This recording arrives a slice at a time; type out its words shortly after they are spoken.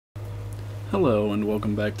Hello and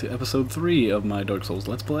welcome back to episode 3 of my Dark Souls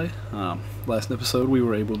Let's Play. Last episode we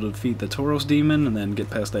were able to defeat the Tauros demon and then get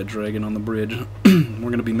past that dragon on the bridge. We're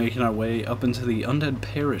going to be making our way up into the Undead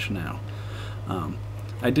Parish now.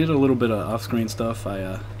 I did a little bit of off-screen stuff.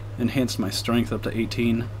 I enhanced my strength up to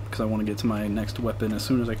 18 because I want to get to my next weapon as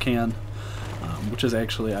soon as I can. Which is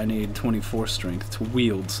actually, I need 24 strength to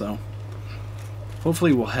wield, so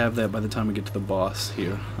hopefully we'll have that by the time we get to the boss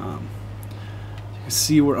here.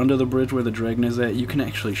 See, we're under the bridge where the dragon is at. You can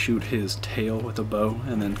actually shoot his tail with a bow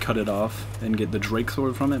and then cut it off and get the Drake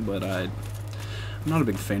sword from it, but I'm not a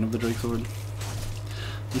big fan of the Drake sword.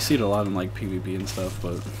 You see it a lot in like PvP and stuff,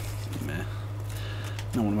 but meh,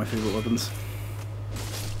 not one of my favorite weapons.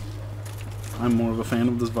 I'm more of a fan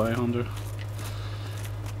of this Hunter.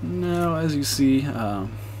 Now, as you see,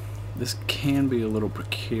 this can be a little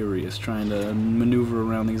precarious trying to maneuver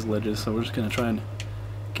around these ledges, so we're just going to try and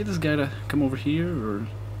get this guy to come over here, or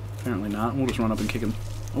apparently not. We'll just run up and kick him.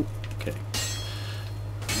 Oh, okay.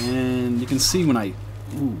 And you can see when I...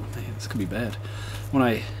 Ooh, man, this could be bad. When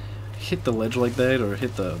I hit the ledge like that, or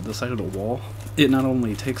hit the side of the wall, it not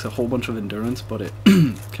only takes a whole bunch of endurance, but it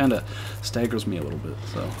kind of staggers me a little bit.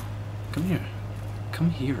 So, come here.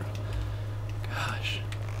 Come here. Gosh.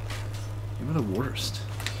 You're the worst.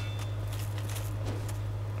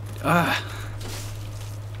 Ah!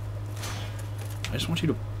 I just want you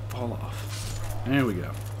to fall off. There we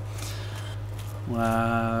go.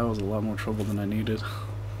 Wow, that was a lot more trouble than I needed.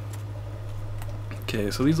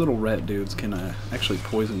 Okay, so these little rat dudes can actually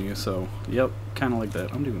poison you, so, yep, kind of like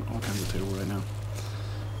that. I'm doing all kinds of terrible right now.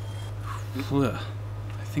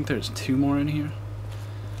 I think there's 2 more in here.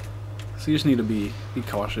 So you just need to be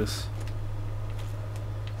cautious.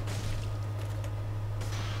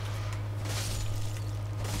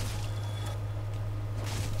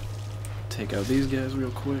 Take out these guys real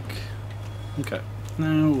quick. Okay,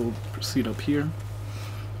 now we'll proceed up here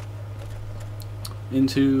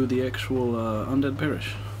into the actual Undead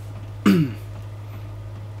Parish. Let's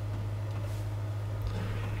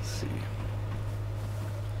see.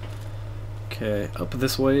 Okay, up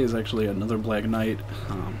this way is actually another Black Knight.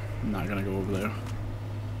 I'm not gonna go over there.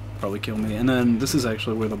 Probably kill me. And then this is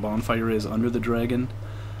actually where the bonfire is under the dragon.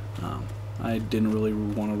 I didn't really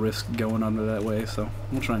want to risk going under that way, so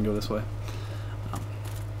we'll try and go this way.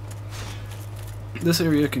 This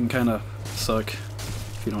area can kind of suck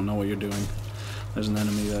if you don't know what you're doing. There's an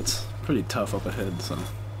enemy that's pretty tough up ahead, so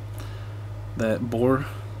that boar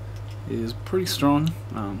is pretty strong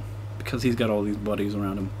because he's got all these buddies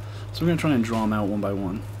around him. So we're going to try and draw them out one by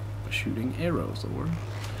one by shooting arrows that we're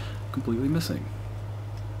completely missing.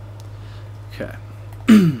 Okay.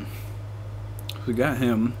 We got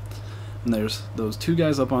him. And there's those 2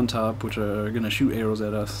 guys up on top, which are going to shoot arrows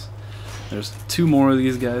at us. There's 2 more of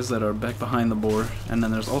these guys that are back behind the boar. And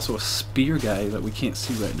then there's also a spear guy that we can't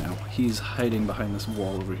see right now. He's hiding behind this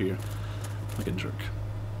wall over here, like a jerk.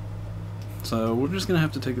 So we're just going to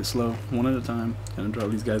have to take it slow, one at a time. Kind of draw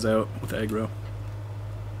these guys out with aggro.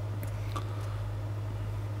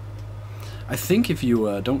 I think if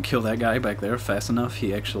you don't kill that guy back there fast enough,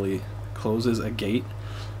 he actually closes a gate.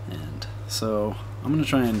 And so I'm going to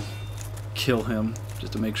try and kill him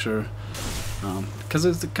just to make sure, because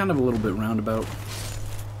it's kind of a little bit roundabout.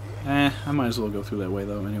 I might as well go through that way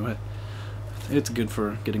though anyway. It's good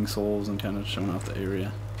for getting souls and kind of showing off the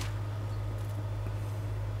area.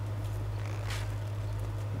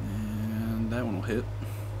 And that one will hit.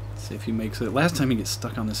 Let's see if he makes it. Last time he gets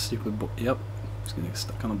stuck on this stupid board. Yep, he's gonna get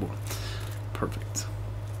stuck on the board. Perfect.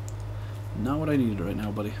 Not what I needed right now,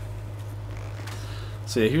 buddy.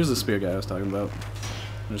 So yeah, here's the spear guy I was talking about.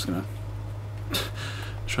 I'm just gonna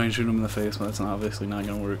try and shoot him in the face, but that's obviously not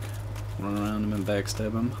gonna work. Run around him and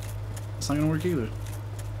backstab him. It's not gonna work either.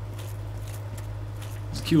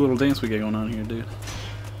 It's a cute little dance we got going on here, dude.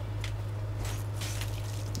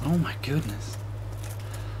 Oh my goodness.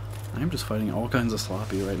 I'm just fighting all kinds of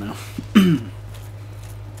sloppy right now.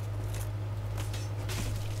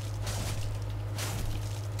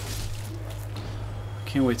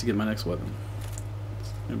 Can't wait to get my next weapon.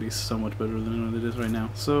 It's gonna be so much better than it is right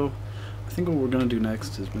now. So I think what we're going to do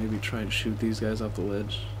next is maybe try and shoot these guys off the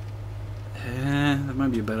ledge. That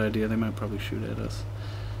might be a bad idea. They might probably shoot at us.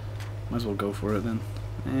 Might as well go for it then.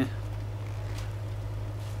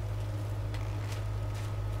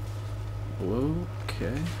 Whoa,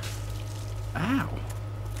 okay. Ow!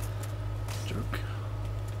 Jerk.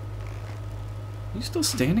 Are you still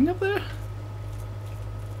standing up there?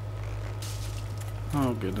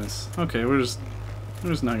 Oh goodness. Okay, we're just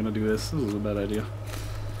not going to do this. This is a bad idea.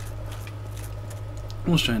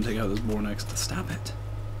 Let's try and take out this boar next. Stop it.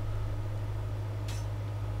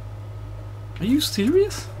 Are you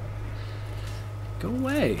serious? Go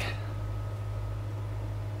away.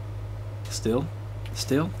 Still?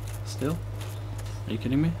 Still? Still? Are you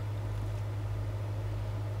kidding me?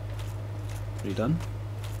 Are you done?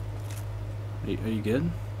 Are you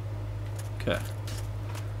good? Okay.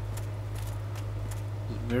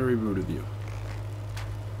 Very rude of you.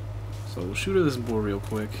 So we'll shoot at this boar real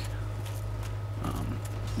quick.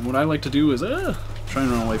 What I like to do is try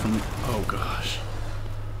and run away from. Oh gosh,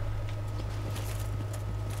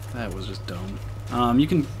 that was just dumb. You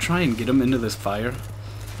can try and get him into this fire.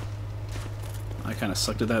 I kind of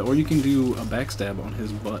sucked at that, or you can do a backstab on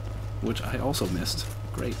his butt, which I also missed.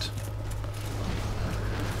 Great.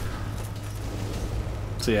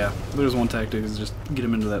 So yeah, there's one tactic: is just get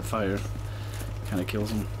him into that fire. Kind of kills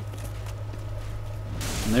him.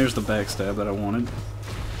 And there's the backstab that I wanted.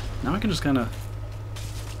 Now I can just kind of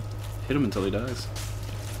hit him until he dies.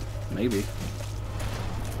 Maybe.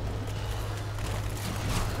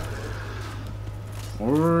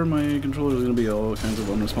 Or my controller is going to be all kinds of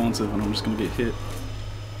unresponsive and I'm just going to get hit.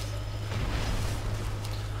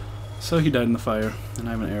 So he died in the fire, and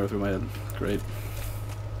I have an arrow through my head. Great.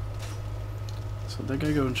 So did that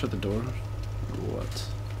guy go and shut the door? What?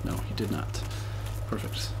 No, he did not.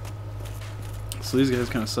 Perfect. So these guys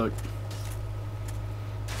kind of suck.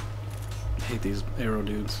 I hate these arrow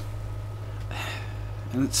dudes.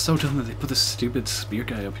 And it's so dumb that they put this stupid spear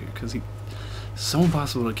guy up here, because he's so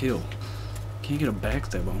impossible to kill. Can't get a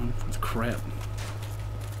backstab on him. It's crap.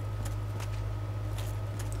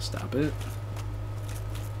 Stop it.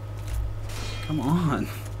 Come on.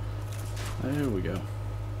 There we go.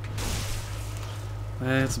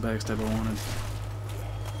 That's the backstab I wanted.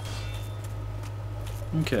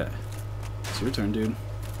 Okay. It's your turn, dude.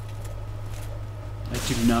 I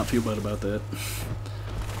do not feel bad about that.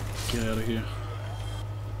 Get out of here.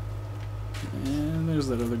 And there's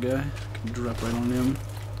that other guy. Can drop right on him.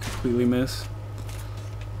 Completely miss.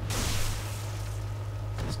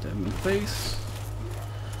 Stab him in the face.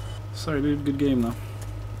 Sorry, dude. Good game, though.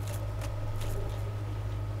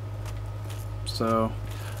 So,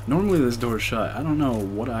 normally this door is shut. I don't know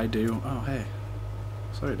what I do. Oh, hey.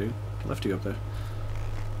 Sorry, dude. Left you up there.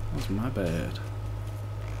 That was my bad.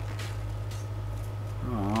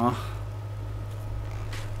 Aww.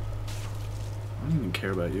 I don't even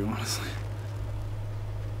care about you, honestly.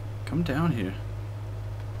 Come down here.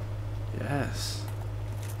 Yes.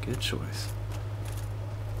 Good choice.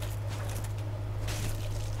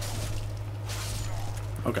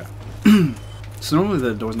 Okay. So normally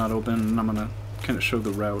the door's not open, and I'm gonna kind of show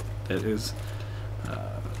the route that is,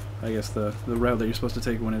 I guess the route that you're supposed to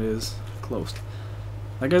take when it is closed.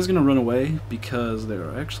 That guy's gonna run away because there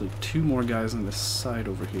are actually two more guys on this side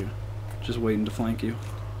over here, just waiting to flank you.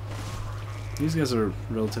 These guys are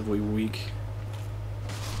relatively weak.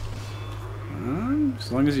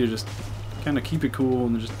 As long as you just kind of keep it cool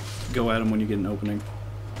and just go at them when you get an opening.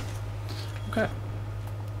 Okay.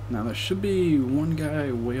 Now there should be one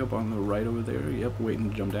guy way up on the right over there. Yep, waiting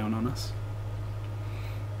to jump down on us.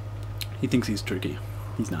 He thinks he's tricky.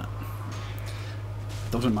 He's not.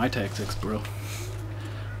 Those are my tactics, bro.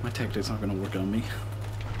 My tactics aren't gonna work on me.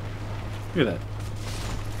 Look at that.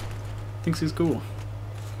 Thinks he's cool.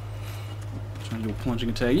 Trying to do a plunging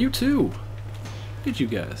attack. You too! What did you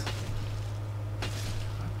guys?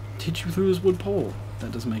 Hit you through his wood pole.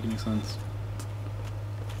 That doesn't make any sense.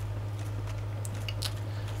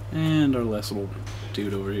 And our last little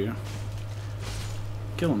dude over here.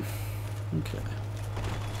 Kill him. Okay.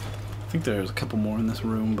 I think there's a couple more in this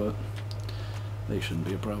room, but they shouldn't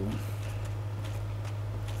be a problem.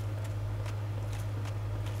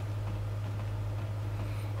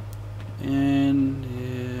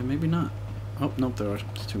 And maybe not. Oh, nope, there are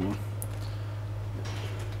two more.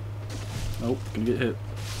 Nope, gonna get hit.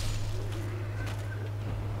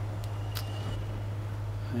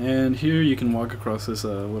 And here you can walk across this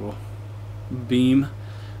little beam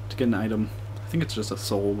to get an item. I think it's just a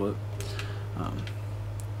soul, but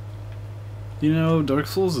you know, Dark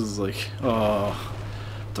Souls is like,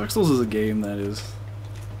 Dark Souls is a game that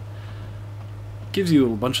gives you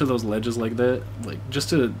a bunch of those ledges like that. Like, just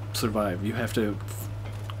to survive, you have to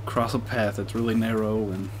cross a path that's really narrow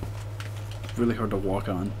and really hard to walk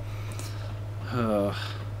on.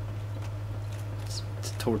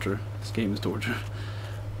 It's torture. This game is torture.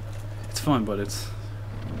 It's fun, but it's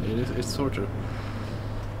torture.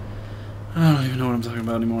 I don't even know what I'm talking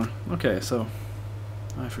about anymore. Okay, so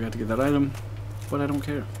I forgot to get that item, but I don't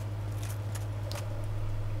care.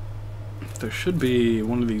 There should be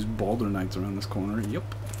one of these Baldur Knights around this corner. Yep.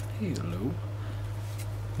 Hey, hello.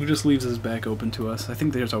 Who just leaves his back open to us. I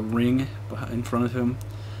think there's a ring in front of him.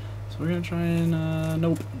 So we're gonna try and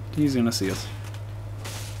nope, he's gonna see us.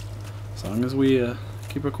 As long as we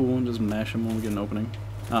keep our cool and just mash him when we get an opening.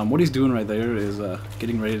 What he's doing right there is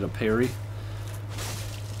getting ready to parry.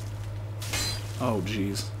 Oh,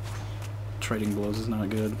 jeez. Trading blows is not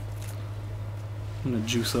good. I'm gonna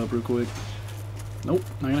juice up real quick. Nope,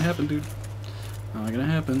 not gonna happen, dude. Not gonna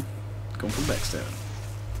happen. Going for backstab.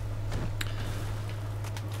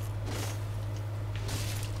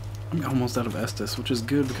 I'm almost out of Estus, which is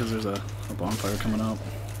good because there's a bonfire coming up.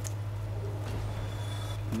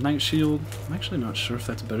 Night Shield. I'm actually not sure if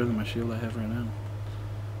that's better than my shield I have right now.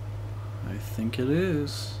 I think it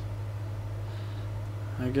is.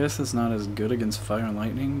 I guess it's not as good against fire and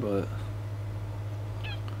lightning, but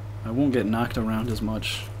I won't get knocked around as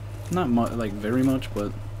much. Not much, like very much,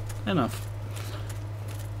 but enough.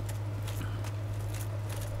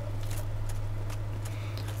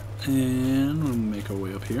 And we'll make our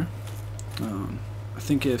way up here. I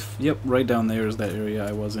think yep, right down there is that area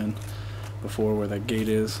I was in before where that gate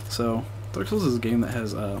is. So Dark Souls is a game that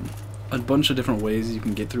has a bunch of different ways you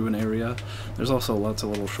can get through an area. There's also lots of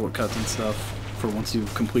little shortcuts and stuff for once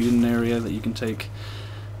you've completed an area that you can take.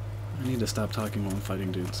 I need to stop talking while I'm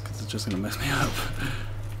fighting dudes because it's just going to mess me up.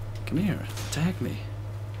 Come here, attack me.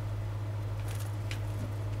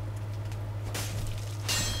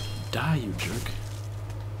 Die, you jerk.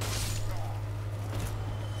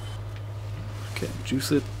 Okay,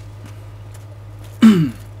 juice it.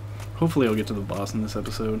 Hopefully I'll get to the boss in this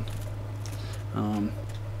episode.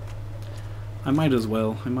 I might as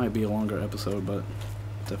well. It might be a longer episode, but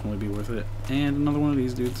definitely be worth it. And another one of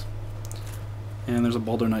these dudes. And there's a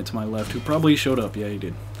Baldur Knight to my left who probably showed up. Yeah, he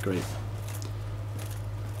did. Great.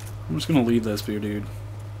 I'm just gonna leave that spear dude.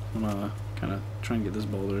 I'm gonna kind of try and get this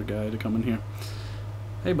Baldur guy to come in here.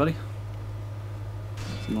 Hey, buddy.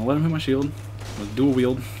 So I'm gonna let him hit my shield. Let's dual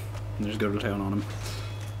wield. And just go to town on him.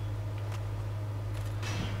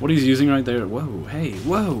 What he's using right there, whoa, hey,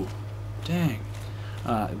 whoa, dang.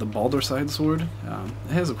 The Baldur side sword,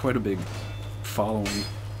 it has quite a big following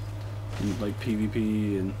in like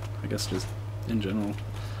PvP and I guess just in general.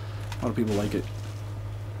 A lot of people like it.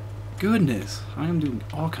 Goodness, I am doing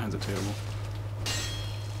all kinds of terrible.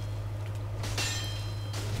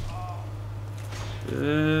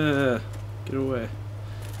 Get away.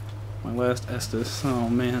 My last Estus, oh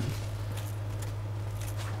man.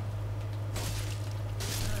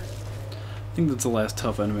 I think that's the last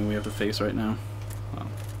tough enemy we have to face right now.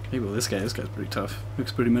 Maybe this guy's pretty tough.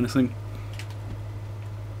 Looks pretty menacing.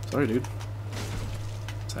 Sorry, dude.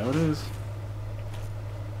 That's how it is.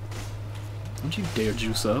 Don't you dare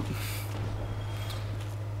juice up.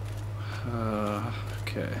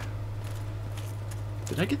 Okay.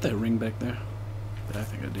 Did I get that ring back there? Yeah, I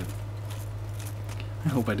think I did. I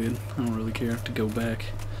hope I did. I don't really care to go back.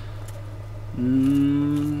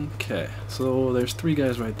 Okay, so there's 3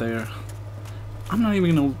 guys right there. I'm not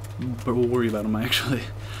even gonna worry about them actually.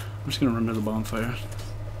 I'm just gonna run to the bonfire.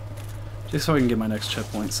 Just so I can get my next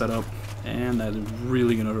checkpoint set up. And that is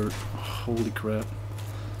really gonna hurt. Holy crap.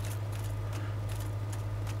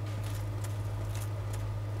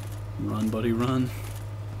 Run, buddy, run.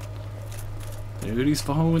 Dude, he's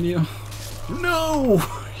following you. No!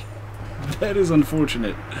 That is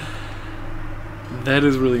unfortunate. That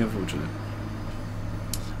is really unfortunate.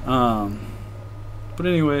 But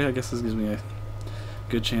anyway, I guess this gives me a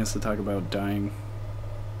good chance to talk about dying.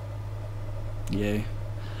 Yay.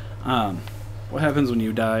 What happens when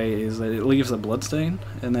you die is that it leaves a bloodstain,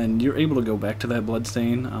 and then you're able to go back to that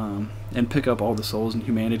bloodstain and pick up all the souls in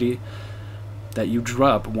humanity that you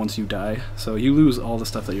drop once you die. So you lose all the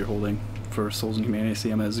stuff that you're holding for souls in humanity. See,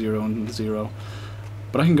 I'm at 0 and 0.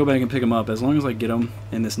 But I can go back and pick them up as long as I get them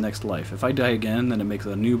in this next life. If I die again, then it makes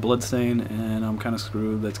a new bloodstain, and I'm kind of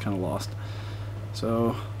screwed. That's kind of lost.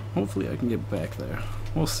 So hopefully I can get back there.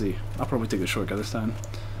 We'll see. I'll probably take the shortcut this time.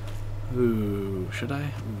 Ooh, should I?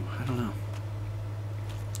 Ooh, I don't know.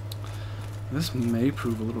 This may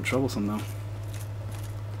prove a little troublesome, though.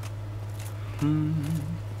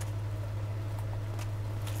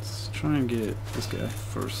 Let's try and get this guy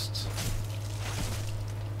first.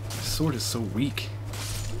 My sword is so weak.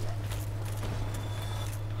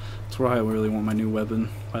 That's where I really want my new weapon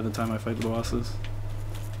by the time I fight the bosses.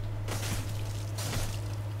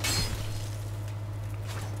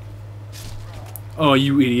 Oh,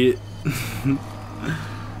 you idiot.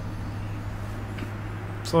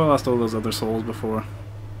 So I lost all those other souls before.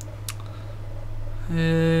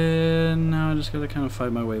 And now I just gotta kind of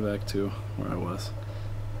fight my way back to where I was.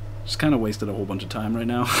 Just kind of wasted a whole bunch of time right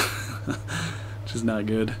now. Which is not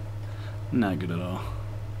good. Not good at all.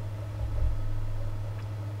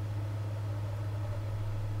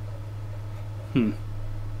 Let's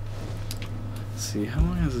see, how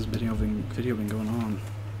long has this video been going on?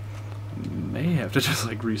 have to just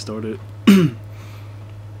like restart it.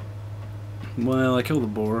 Well, I killed the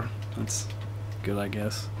boar. That's good, I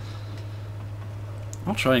guess.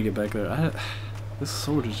 I'll try and get back there. This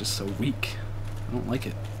sword is just so weak. I don't like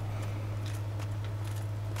it.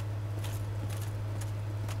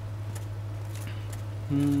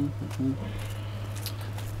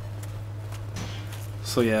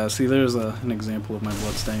 So yeah, see, there's an example of my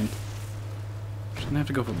bloodstain. Shouldn't have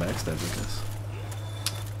to go for backstab, I guess.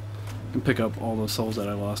 I can pick up all those souls that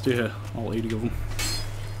I lost. Yeah, all 80 of them.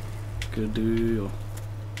 Good deal.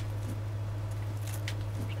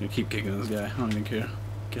 I'm just gonna keep kicking this guy. I don't even care.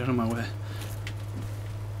 Get out of my way.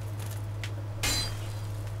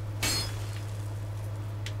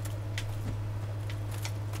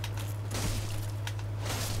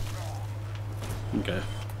 Okay.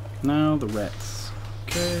 Now the rats.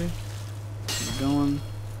 Okay. Keep going.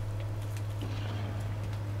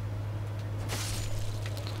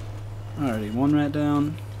 Alrighty, one rat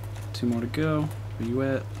down. 2 more to go. Where you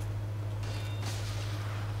at?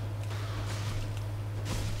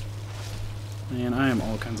 Man, I am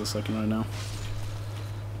all kinds of sucking right now.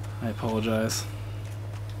 I apologize.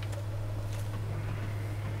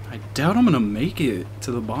 I doubt I'm gonna make it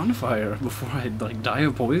to the bonfire before I like die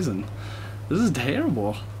of poison. This is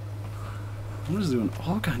terrible. I'm just doing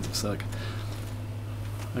all kinds of suck.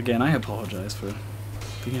 Again, I apologize for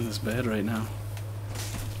being this bad right now.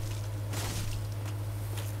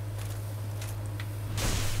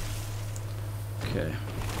 Okay,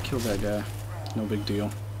 kill that guy. No big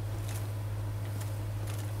deal.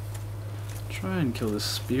 Try and kill this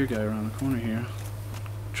spear guy around the corner here.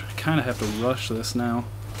 I kind of have to rush this now.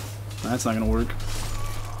 That's not gonna work.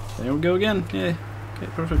 There we go again. Yay. Okay,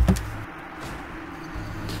 perfect.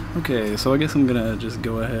 Okay, so I guess I'm gonna just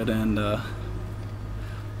go ahead and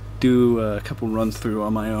do a couple runs through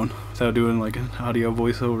on my own without doing like an audio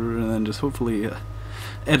voiceover, and then just hopefully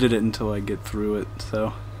edit it until I get through it.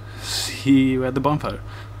 So, see you at the bonfire.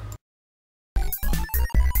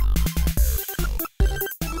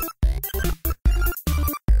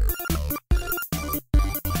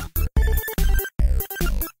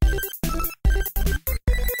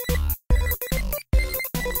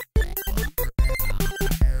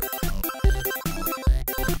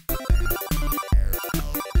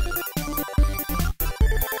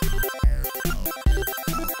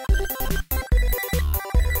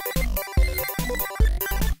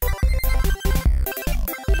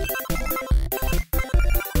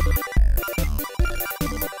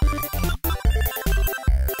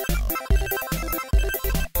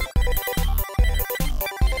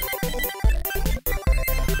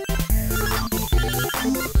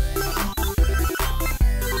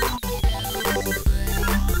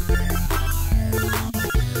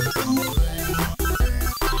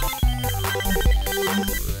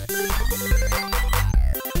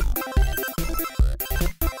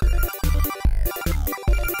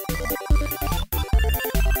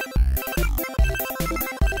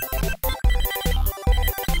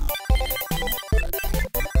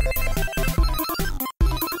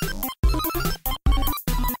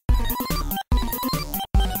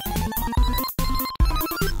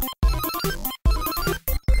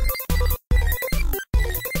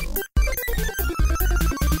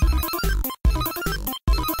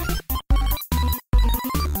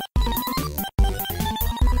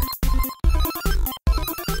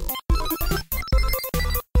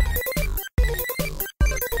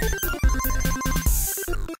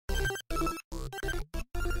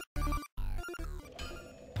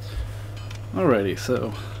 Alrighty,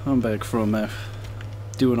 so I'm back from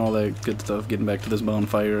doing all that good stuff, getting back to this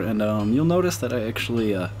bonfire, and you'll notice that I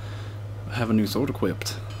actually have a new sword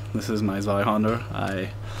equipped. This is my Zweihander.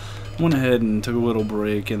 I went ahead and took a little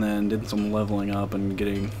break and then did some leveling up and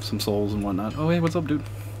getting some souls and whatnot. Oh hey, what's up, dude?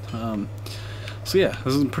 So yeah,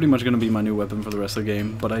 this is pretty much going to be my new weapon for the rest of the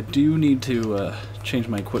game, but I do need to change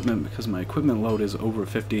my equipment because my equipment load is over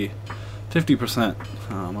 50%.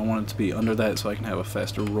 I want it to be under that so I can have a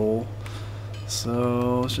faster roll.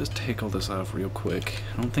 So let's just take all this off real quick.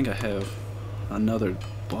 I don't think I have another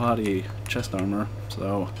body chest armor,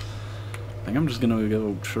 so I think I'm just gonna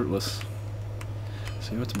go shirtless.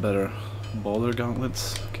 See what's better. Boulder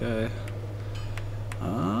gauntlets, okay.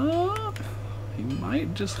 He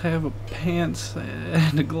might just have a pants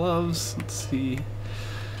and gloves. Let's see.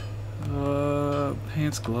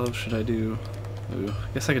 Pants, gloves, should I do? Ooh,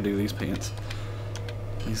 I guess I could do these pants.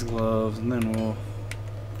 These gloves, and then we'll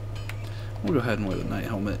go ahead and wear the night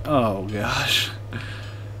helmet. Oh gosh.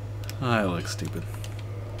 I look stupid.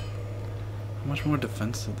 How much more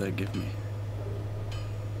defense did that give me?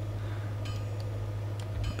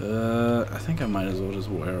 I think I might as well just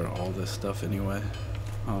wear all this stuff anyway.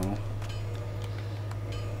 Oh.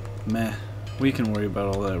 Meh. We can worry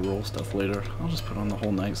about all that roll stuff later. I'll just put on the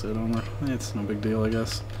whole night set armor. It's no big deal, I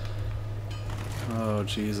guess. Oh,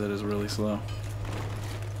 jeez, that is really slow.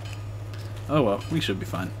 Oh well, we should be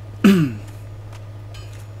fine.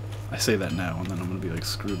 I say that now, and then I'm gonna be like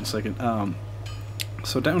screwed in a second.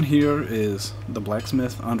 So down here is the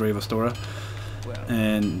blacksmith, Andre Vastora,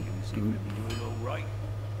 and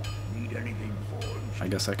I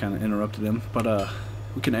guess I kind of interrupted him, but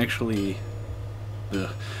we can actually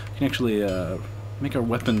make our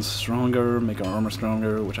weapons stronger, make our armor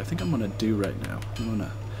stronger, which I think I'm gonna do right now. I'm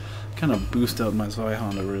gonna kind of boost up my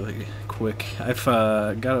Zweihander really quick. I've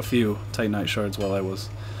got a few Titanite shards while I was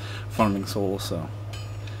farming souls, so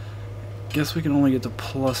guess we can only get to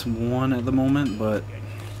 +1 at the moment, but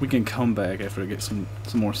we can come back after I get some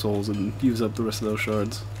more souls and use up the rest of those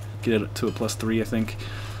shards. Get it to a +3, I think.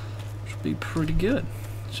 Should be pretty good.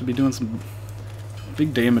 Should be doing some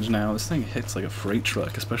big damage now. This thing hits like a freight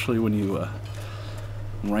truck, especially when you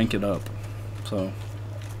rank it up. So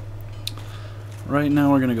right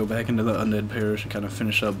now we're gonna go back into the Undead Parish and kind of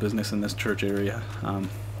finish up business in this church area.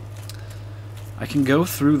 I can go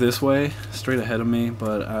through this way, straight ahead of me,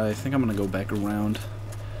 but I think I'm gonna go back around.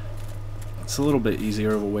 It's a little bit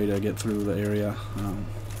easier of a way to get through the area.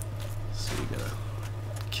 So we gotta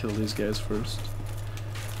kill these guys first.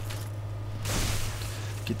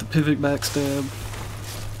 Get the pivot backstab.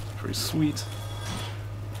 Pretty sweet.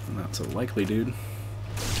 Not so likely, dude.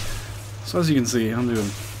 So as you can see, I'm doing a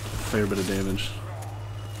fair bit of damage.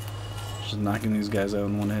 Just knocking these guys out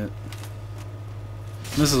in one hit.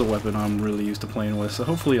 This is a weapon I'm really used to playing with, so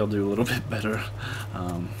hopefully I'll do a little bit better.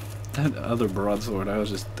 That other broadsword, I was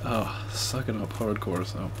just sucking up hardcore,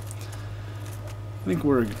 so I think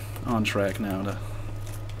we're on track now to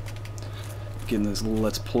getting this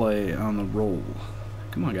let's play on the roll.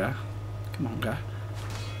 Come on, guy. Come on, guy.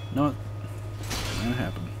 No, it ain't gonna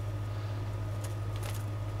happen.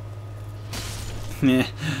 Yeah,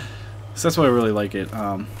 so that's why I really like it.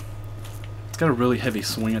 It's got a really heavy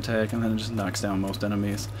swing attack, and then it just knocks down most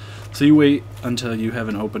enemies. So you wait until you have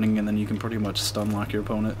an opening, and then you can pretty much stun lock your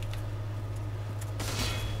opponent.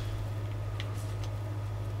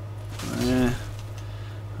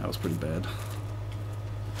 That was pretty bad.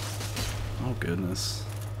 Oh goodness.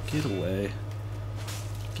 Get away.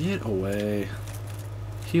 Get away.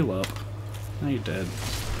 Heal up. Now you're dead.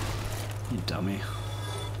 You dummy.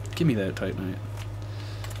 Give me that Titanite.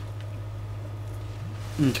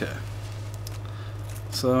 Okay.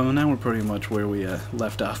 So now we're pretty much where we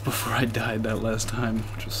left off before I died that last time,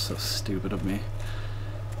 which was so stupid of me.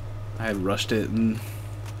 I had rushed it, and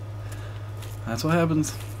that's what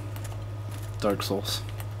happens. Dark Souls.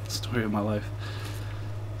 Story of my life.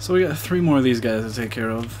 So we got 3 more of these guys to take care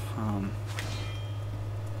of.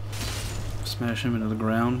 Smash him into the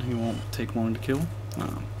ground. He won't take long to kill.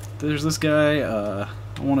 There's this guy. I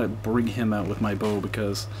want to bring him out with my bow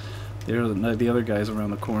because the other guy's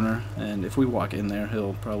around the corner, and if we walk in there,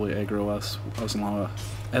 he'll probably aggro us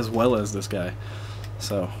as well as this guy.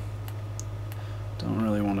 So don't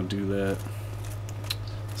really want to do that.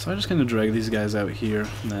 So I just kind of drag these guys out here,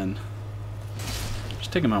 and then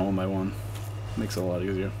just take them out one by one. Makes it a lot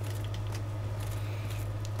easier.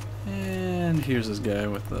 And here's this guy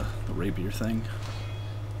with the rapier thing.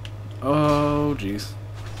 Oh, jeez.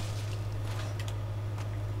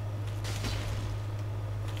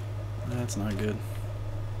 That's not good.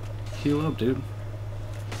 Heal up, dude.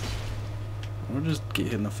 Or just get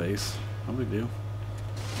hit in the face. No big deal.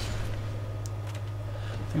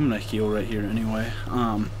 I think I'm gonna heal right here anyway.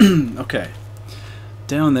 Okay.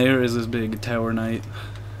 Down there is this big tower knight,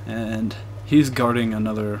 and he's guarding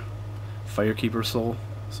another firekeeper soul,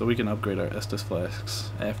 so we can upgrade our Estus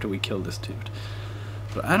flasks after we kill this dude.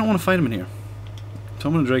 But I don't want to fight him in here, so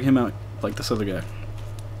I'm gonna drag him out like this other guy.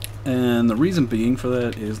 And the reason being for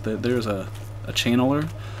that is that there's a channeler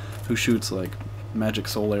who shoots like magic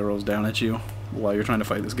soul arrows down at you while you're trying to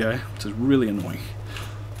fight this guy, which is really annoying.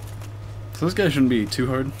 So this guy shouldn't be too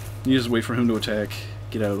hard. You just wait for him to attack,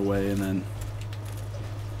 get out of the way, and then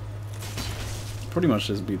pretty much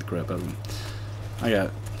just beat the crap out of him. I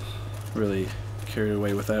got really carried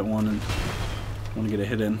away with that one and want to get a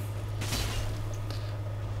hit in.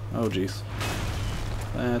 Oh jeez.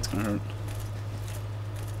 That's gonna hurt.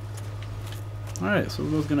 Alright, so we're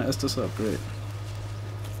both gonna Estus up, great.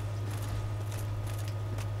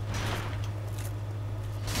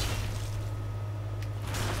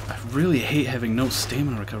 I really hate having no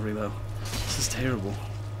stamina recovery though. This is terrible.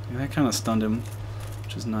 Yeah, that kinda stunned him,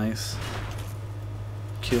 which is nice.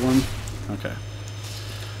 Kill him. Okay.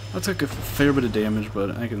 That took a fair bit of damage,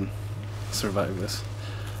 but I can survive this.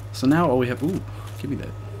 So now all we have... Ooh, give me that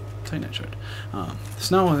Titanite shard.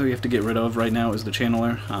 So now what we have to get rid of right now is the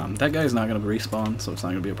channeler. That guy's not going to respawn, so it's not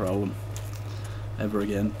going to be a problem ever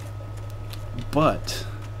again. But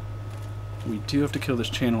we do have to kill this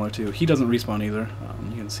channeler too. He doesn't respawn either.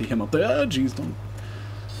 You can see him up there. Ah, jeez, don't...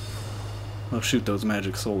 I'll shoot those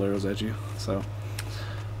magic soul arrows at you. So,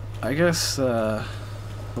 I guess the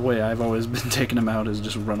way I've always been taking them out is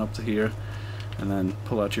just run up to here and then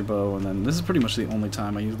pull out your bow, and then this is pretty much the only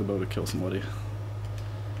time I use the bow to kill somebody.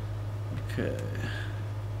 Okay.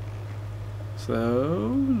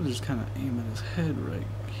 So, just kind of aim at his head right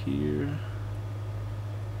here.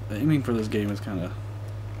 The aiming for this game is kind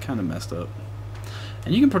of messed up.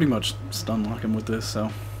 And you can pretty much stun lock him with this,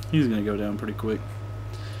 so he's going to go down pretty quick.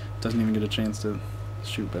 Doesn't even get a chance to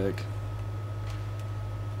shoot back.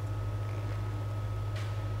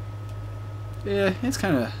 Yeah, it's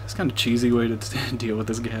kind of cheesy way to deal with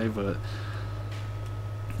this guy, but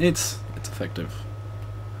it's effective.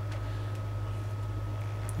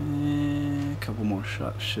 And a couple more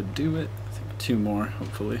shots should do it. I think 2 more,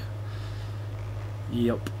 hopefully.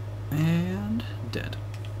 Yep. And dead.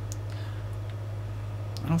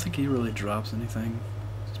 I don't think he really drops anything.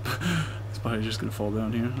 His body's just gonna fall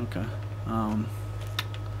down here. Okay.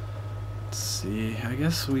 Let's see. I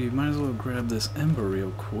guess we might as well grab this ember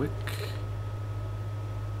real quick.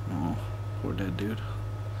 Oh, poor dead dude.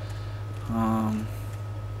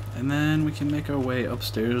 And then we can make our way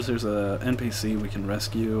upstairs. There's a NPC we can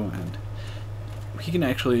rescue, and he can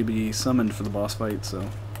actually be summoned for the boss fight, so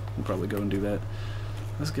we'll probably go and do that.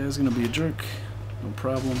 This guy's gonna be a jerk. No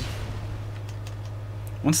problem.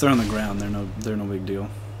 Once they're on the ground, they're no big deal.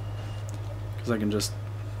 Because I can just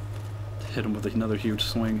hit him with another huge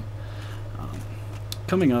swing.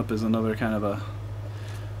 Coming up is another kind of a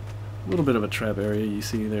little bit of a trap area. You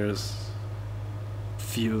see there's a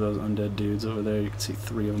few of those undead dudes over there. You can see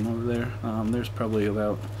 3 of them over there. There's probably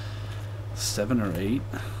about 7 or 8.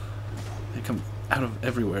 They come out of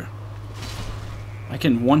everywhere. I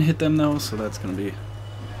can one-hit them though, so that's going to be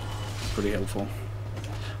pretty helpful.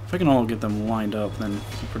 If I can all get them lined up, then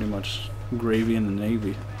I'm pretty much gravy in the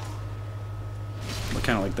Navy. But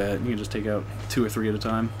kind of like that. You can just take out 2 or 3 at a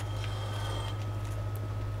time.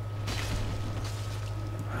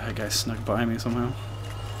 That guy snuck by me somehow.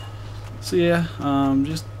 So yeah,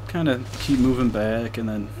 just kind of keep moving back and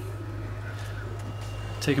then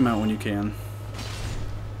take him out when you can.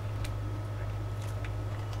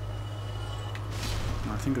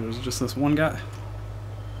 I think there was just this one guy.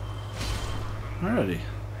 Alrighty,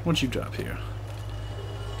 what'd you drop here?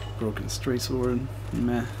 Broken straight sword.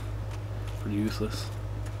 Meh. Pretty useless.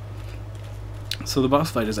 So the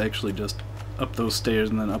boss fight is actually just up those stairs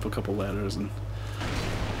and then up a couple ladders, and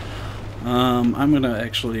I'm gonna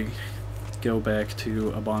actually go back to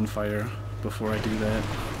a bonfire before I do that.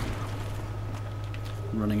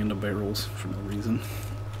 I'm running into barrels for no reason.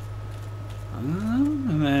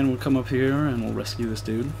 And then we'll come up here and we'll rescue this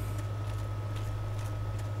dude.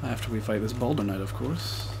 After we fight this Boulder Knight, of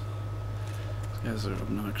course. These guys are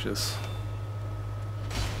obnoxious.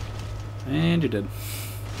 And you're dead.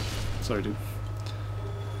 Sorry, dude.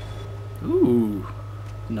 Ooh,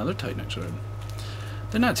 another Titanite shard.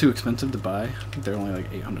 They're not too expensive to buy. I think they're only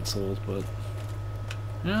like 800 souls, but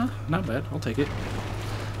yeah, not bad. I'll take it.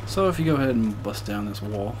 So if you go ahead and bust down this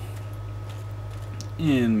wall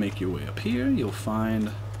and make your way up here, you'll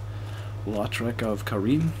find Lautrec of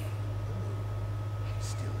Karim.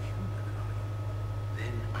 Still human, are you?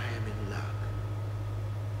 Then I am in luck.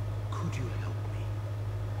 Could you help me?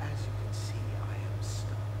 As you can see, I am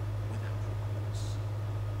stuck without recourse.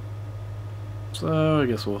 So I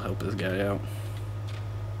guess we'll help this guy out.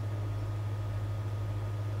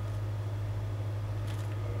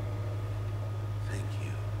 Thank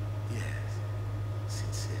you. Yes,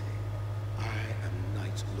 sincerely. I am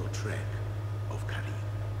Knight Lautrec of Karim.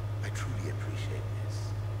 I truly appreciate this,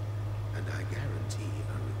 and I guarantee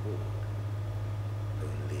a reward.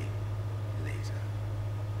 Only later.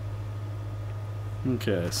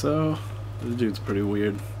 Okay, so the dude's pretty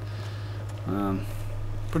weird.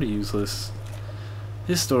 Pretty useless.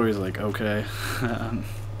 His story's like okay.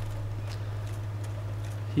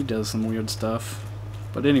 He does some weird stuff.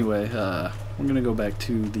 But anyway, we're gonna go back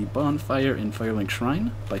to the bonfire in Firelink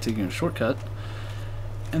Shrine by taking a shortcut,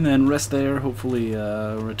 and then rest there. Hopefully,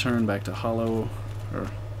 return back to Hollow, or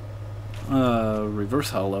reverse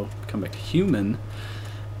Hollow, come back to Human,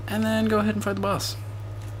 and then go ahead and fight the boss.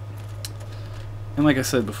 And like I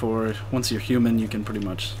said before, once you're Human, you can pretty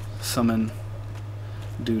much summon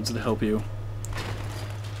dudes to help you.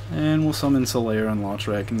 And we'll summon Solaire and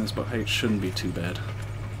Lautrec, and this fight shouldn't be too bad.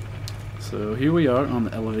 So here we are on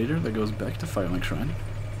the elevator that goes back to Firelink Shrine.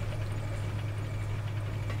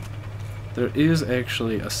 There is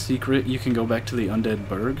actually a secret. You can go back to the Undead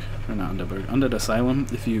Burg, or not Undead Burg, Undead Asylum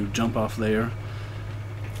if you jump off there.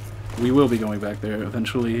 We will be going back there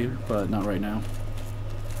eventually, but not right now.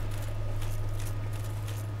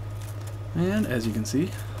 And as you can see,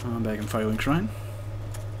 I'm back in Firelink Shrine.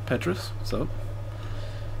 Petrus, what's up?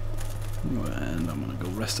 And I'm gonna go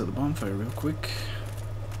rest at the bonfire real quick.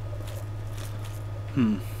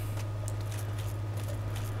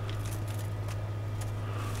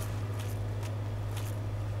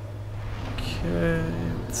 Okay,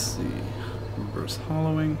 let's see. Reverse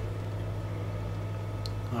hollowing.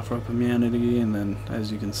 Offer up humanity, and then,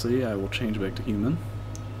 as you can see, I will change back to human.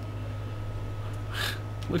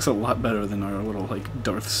 Looks a lot better than our little, like,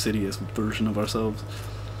 Darth Sidious version of ourselves.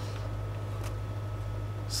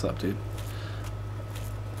 What's up, dude?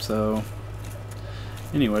 So,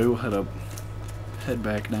 anyway, we'll head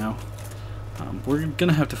back now. We're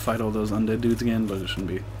gonna have to fight all those undead dudes again, but it shouldn't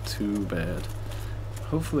be too bad.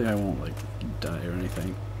 Hopefully I won't, like, die or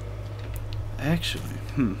anything. Actually,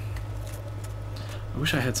 I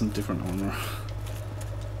wish I had some different armor.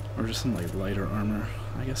 Or just some, like, lighter armor.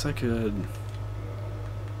 I guess I could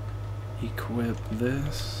equip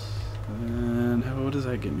this. And what does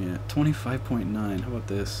that get me at? 25.9. How about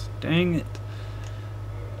this? Dang it!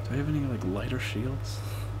 Do I have any, like, lighter shields?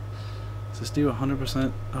 Does this do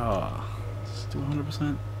 100%? Ah. Does this do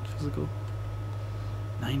 100% physical?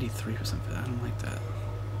 93%. I don't like that.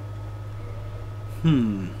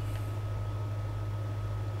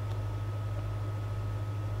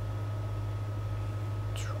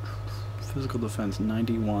 Physical defense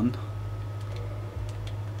 91.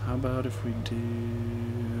 How about if we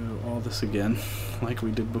do all this again, like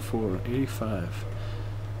we did before? 85.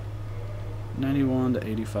 91 to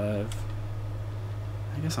 85.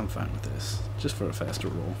 I guess I'm fine with this, just for a faster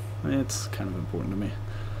roll. It's kind of important to me.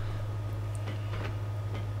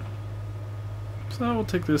 So we'll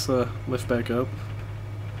take this lift back up.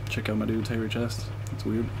 Check out my dude's hairy chest. That's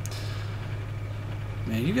weird.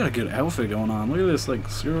 Man, you got a good outfit going on. Look at this, like,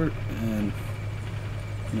 skirt and,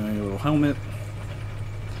 you know, your little helmet.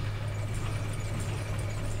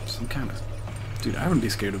 Some kind of... Dude, I wouldn't be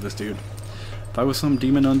scared of this dude. If I was some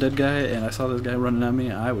demon undead guy and I saw this guy running at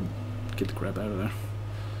me, I would get the crap out of there.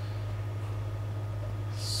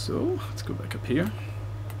 So, let's go back up here.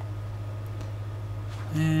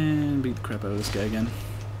 And beat the crap out of this guy again.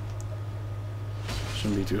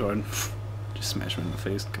 Shouldn't be too hard. Just smash him in the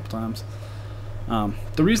face a couple times.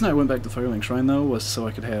 The reason I went back to Firelink Shrine, though, was so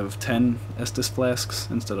I could have 10 Estus flasks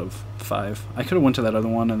instead of 5. I could have went to that other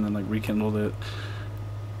one and then, like, rekindled it.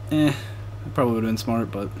 It probably would have been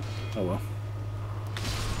smart, but oh well.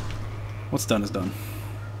 What's done is done.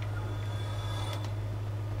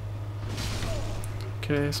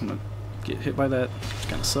 Okay, so I'm gonna get hit by that, which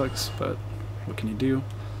kinda sucks, but what can you do?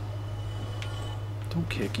 Don't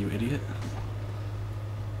kick, you idiot.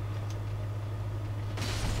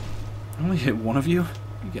 I only hit one of you?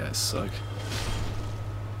 You guys suck.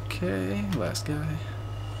 Okay, last guy.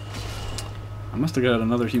 I must have got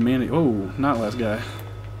another humanity. Oh, not last guy.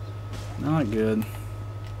 Not good.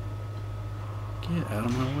 Get out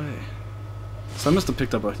of my way. So I must have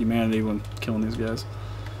picked up a humanity when killing these guys.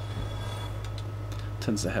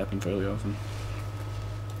 Tends to happen fairly often.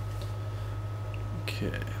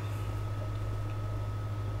 Okay.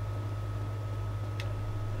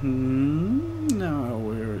 Now,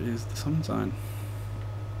 where is the summon sign?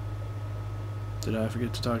 Did I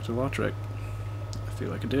forget to talk to Lautrec? I feel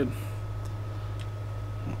like I did.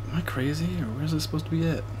 Am I crazy, or where's it supposed to be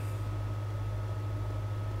at?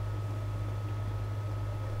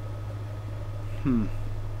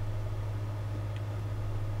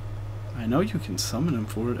 I know you can summon him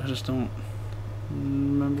for it, I just don't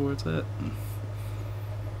remember where it's at.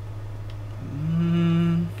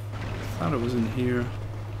 I thought it was in here.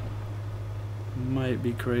 Might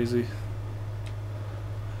be crazy.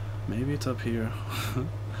 Maybe it's up here.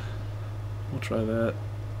 We'll try that.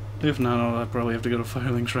 If not, I'll probably have to go to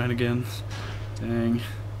Firelink Shrine again. Dang.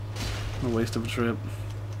 What a waste of a trip.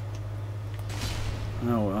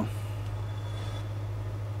 Oh well.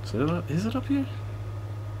 Is it up here?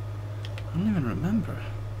 I don't even remember.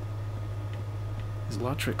 Is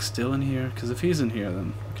Lautrec still in here? Because if he's in here,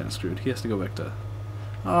 then we're kind of screwed. He has to go back to...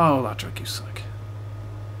 Oh, Lautrec, you suck.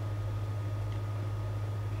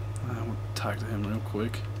 I want to talk to him real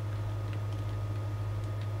quick.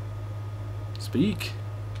 Speak.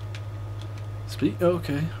 Speak? Oh,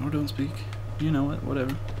 okay. Or don't speak. You know it.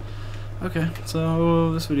 Whatever. Okay,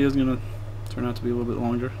 so this video is going to turn out to be a little bit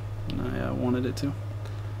longer than I wanted it to.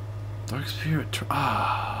 Dark Spirit...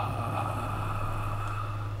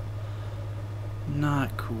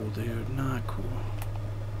 Not cool, dude. Not cool.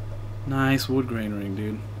 Nice wood grain ring,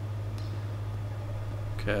 dude.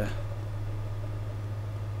 Okay.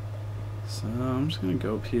 So I'm just gonna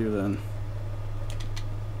go up here then.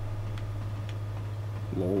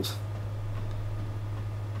 Lols.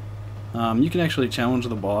 You can actually challenge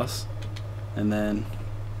the boss, and then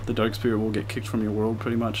the dark spirit will get kicked from your world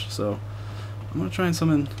pretty much. So I'm gonna try and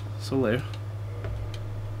summon Solaire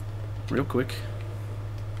real quick,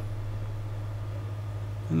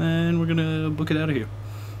 and then we're gonna book it out of here.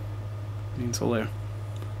 Me and Solaire.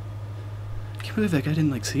 I can't believe that guy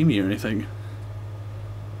didn't like see me or anything.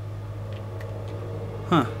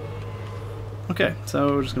 Huh. Okay,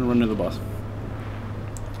 so we're just gonna run into the boss.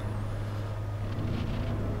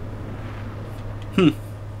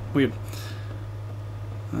 Weird.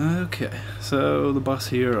 Okay, so the boss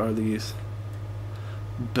here are these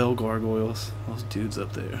bell gargoyles. Those dudes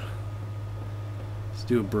up there. Let's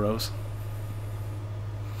do it, bros.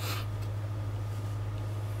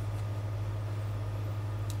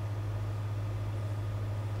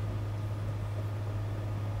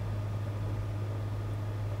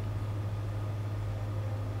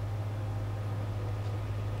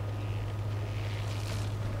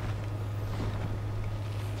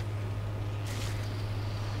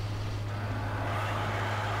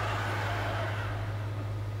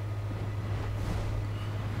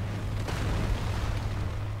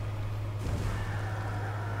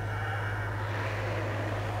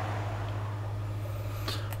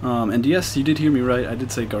 And yes, you did hear me right, I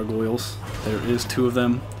did say gargoyles. There is 2 of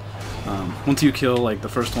them. Once you kill like the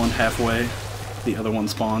first one halfway, the other one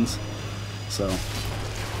spawns. So,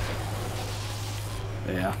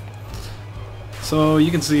 yeah. So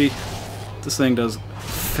you can see this thing does a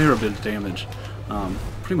fair bit of damage.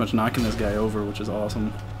 Pretty much knocking this guy over, which is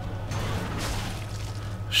awesome.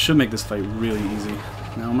 Should make this fight really easy.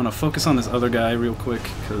 Now I'm gonna focus on this other guy real quick,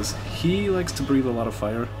 because he likes to breathe a lot of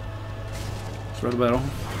fire throughout the battle.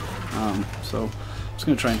 So I'm just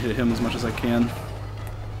gonna try and hit him as much as I can.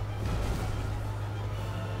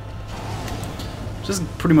 Just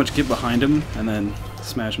pretty much get behind him and then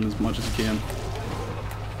smash him as much as you can.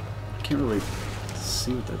 I can't really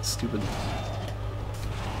see what that stupid...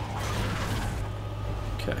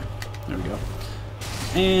 Okay, there we go.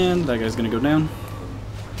 And that guy's gonna go down.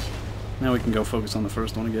 Now we can go focus on the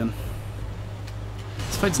first one again.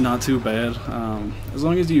 This fight's not too bad. As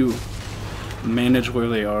long as you manage where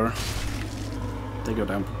they are, they go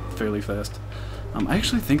down fairly fast. I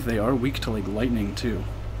actually think they are weak to like lightning too.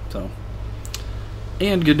 So,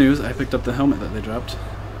 and good news, I picked up the helmet that they dropped,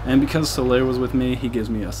 and because Solaire was with me, he gives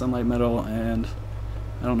me a sunlight medal, and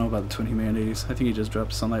I don't know about the twin humanities. I think he just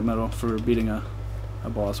dropped a sunlight medal for beating a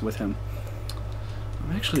boss with him.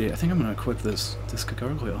 Actually, I think I'm gonna equip this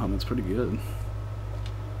gargoyle helmet. It's pretty good.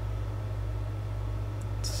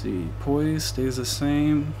 Let's see, poise stays the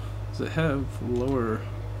same. Does it have lower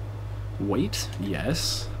weight?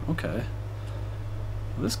 Yes. Okay.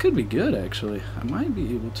 Well, this could be good, actually. I might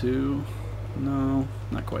be able to... No,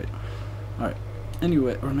 not quite. Alright.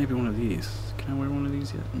 Anyway, or maybe one of these. Can I wear one of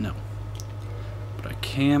these yet? No. But I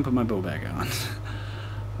can put my bow back on.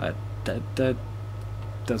 that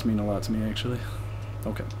does mean a lot to me, actually.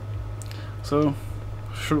 Okay. So,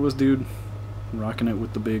 shirtless dude, rocking it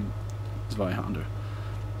with the big Zweihander.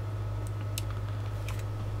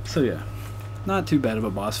 So yeah, not too bad of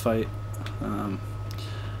a boss fight.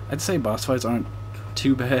 I'd say boss fights aren't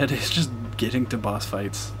too bad, it's just getting to boss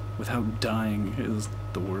fights without dying is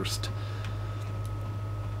the worst.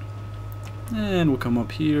 And we'll come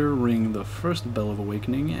up here, ring the first Bell of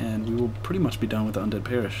Awakening, and we will pretty much be done with the Undead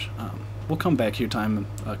Parish. We'll come back here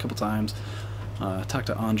a couple times, talk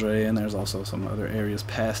to Andre, and there's also some other areas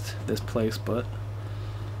past this place, but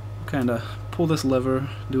we'll kind of pull this lever,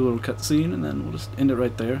 do a little cutscene, and then we'll just end it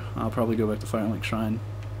right there. I'll probably go back to Firelink Shrine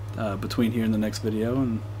between here and the next video,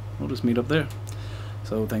 and we'll just meet up there.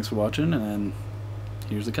 So thanks for watching, and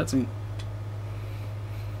here's the cutscene.